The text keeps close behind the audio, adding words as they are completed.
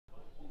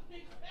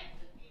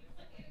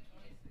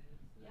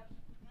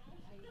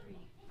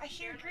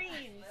hear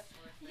greens.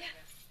 Yes.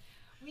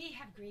 We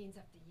have greens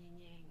up the yin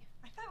yang.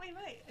 I thought we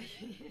might.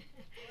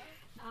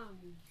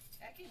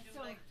 I can do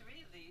So- like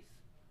 3 of these.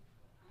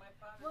 My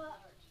pot's Well,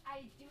 large.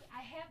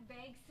 I have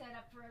bags set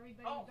up for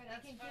everybody, Oh, but I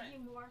that's can fine. give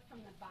you more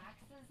from the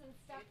boxes and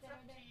stuff It's that are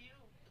up there. to you.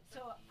 It's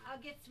So up to you.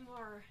 I'll get some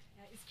more.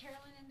 Is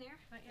Carolyn in there?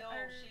 No,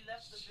 she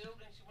left the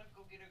building. She went to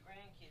go get her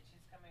grandkids.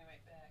 She's coming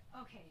right back.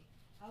 Okay,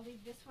 I'll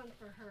leave this one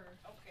for her.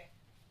 Okay.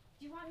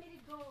 Do you want me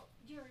to go?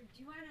 Do you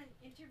want an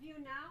interview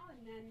now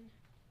and then?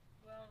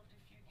 Well,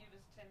 if you give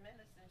us 10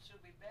 minutes, then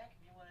she'll be back if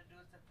you want to do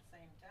it at the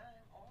same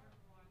time, or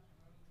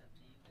it's up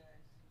to you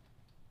guys.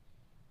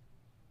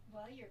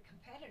 Well, you're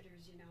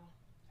competitors, you know,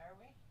 Are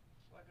we?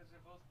 Why, because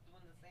we're both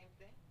doing the same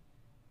thing?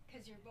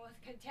 because you're both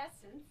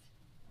contestants.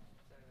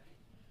 It's all right.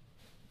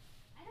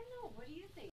 I don't know. What do you think?